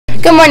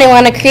Good morning,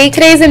 Walnut Creek.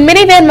 Today is a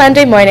Minivan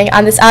Monday morning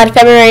on this odd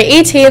February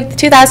 18th,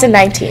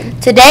 2019.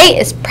 Today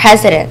is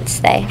President's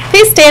Day.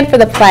 Please stand for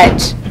the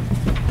pledge.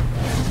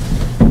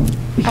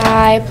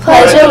 I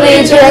pledge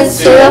allegiance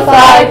to the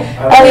flag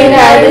of the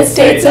United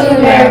States of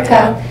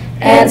America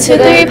and to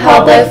the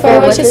republic for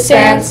which it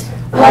stands,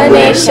 one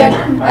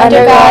nation,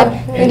 under God,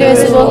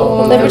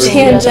 indivisible, with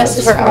liberty and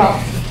justice for all.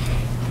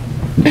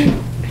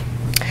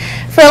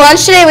 For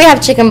lunch today, we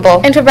have chicken bowl.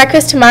 And for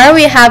breakfast tomorrow,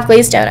 we have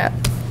glazed donut.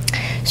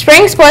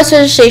 Spring sports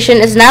registration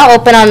is now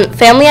open on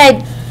Family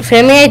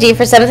ID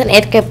for 7th and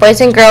 8th grade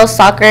boys and girls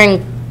soccer and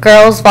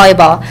girls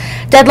volleyball.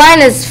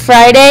 Deadline is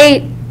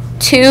Friday,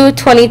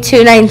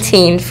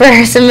 2/22/19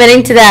 for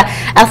submitting to the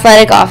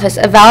athletic office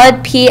a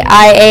valid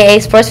PIAA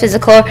sports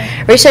physical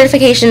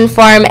recertification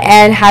form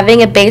and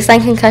having a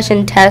baseline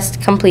concussion test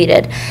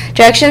completed.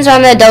 Directions are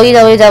on the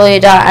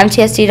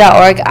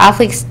www.mtsd.org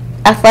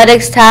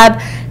athletics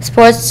tab,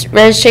 sports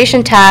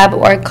registration tab,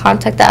 or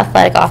contact the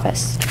athletic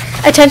office.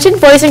 Attention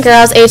boys and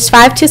girls aged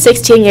 5 to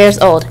 16 years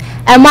old.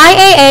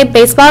 MYAA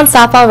baseball and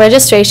softball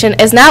registration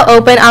is now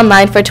open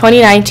online for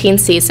 2019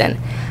 season.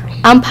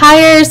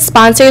 Umpires,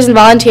 sponsors, and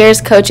volunteers,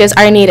 coaches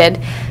are needed.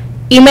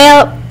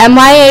 Email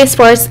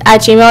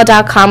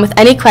myasports@gmail.com with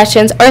any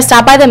questions or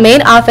stop by the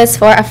main office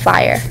for a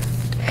flyer.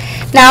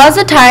 Now is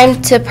the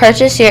time to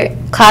purchase your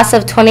class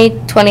of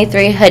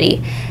 2023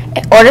 hoodie.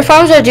 Order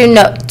forms are due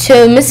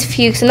to Ms.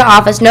 Fuchs in the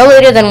office no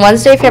later than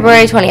Wednesday,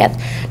 February 20th.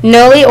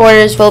 No late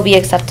orders will be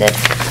accepted.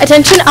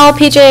 Attention all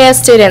PJS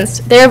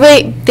students. There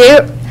will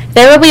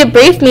be a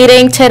brief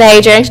meeting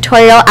today during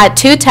tutorial at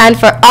 2:10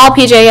 for all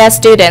PJS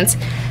students.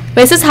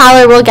 Mrs.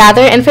 Haller will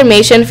gather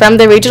information from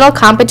the regional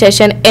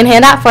competition and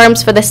hand out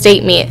forms for the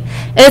state meet.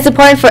 It is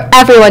important for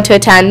everyone to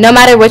attend, no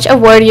matter which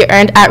award you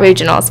earned at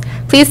regionals.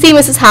 Please see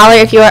Mrs. Haller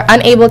if you are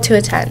unable to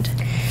attend.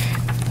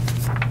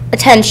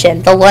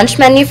 Attention, the lunch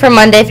menu for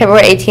Monday,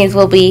 February 18th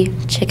will be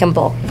chicken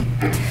bowl.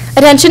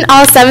 Attention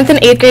all 7th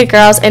and 8th grade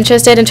girls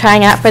interested in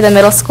trying out for the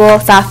middle school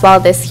softball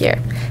this year.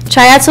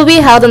 Tryouts will be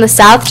held in the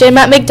South Gym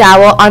at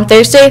McDowell on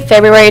Thursday,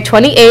 February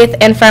 28th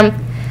and from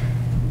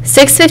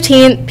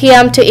 6:15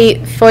 p.m. to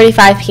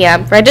 8:45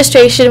 p.m.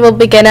 Registration will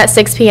begin at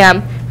 6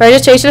 p.m.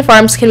 Registration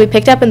forms can be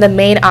picked up in the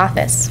main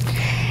office.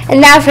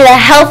 And now for the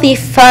healthy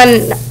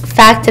fun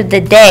fact of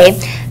the day.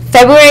 The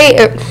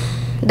average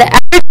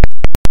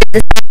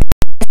is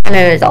an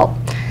adult.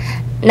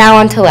 Now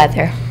on to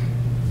weather.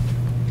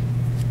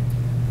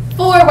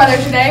 For weather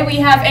today, we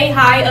have a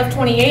high of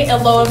 28, a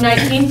low of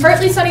 19,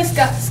 partly sunny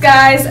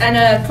skies, and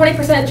a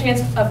 20%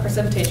 chance of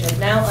precipitation.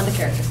 Now on to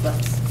character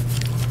splits.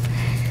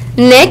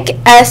 Nick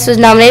S. was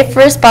nominated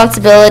for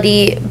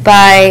responsibility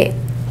by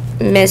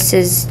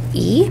Mrs.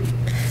 E.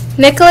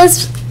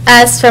 Nicholas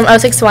S. from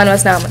 061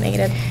 was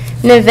nominated.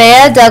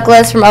 Nevaeh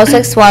Douglas from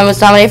 061 was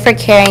nominated for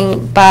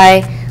caring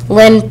by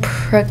Lynn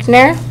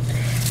Pruckner.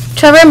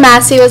 Trevor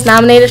Massey was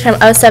nominated from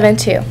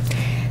 072.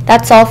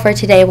 That's all for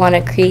today,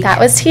 Walnut Creek. That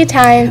was Tea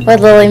Time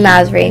with Lily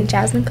Masry and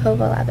Jasmine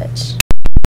Kovalovich.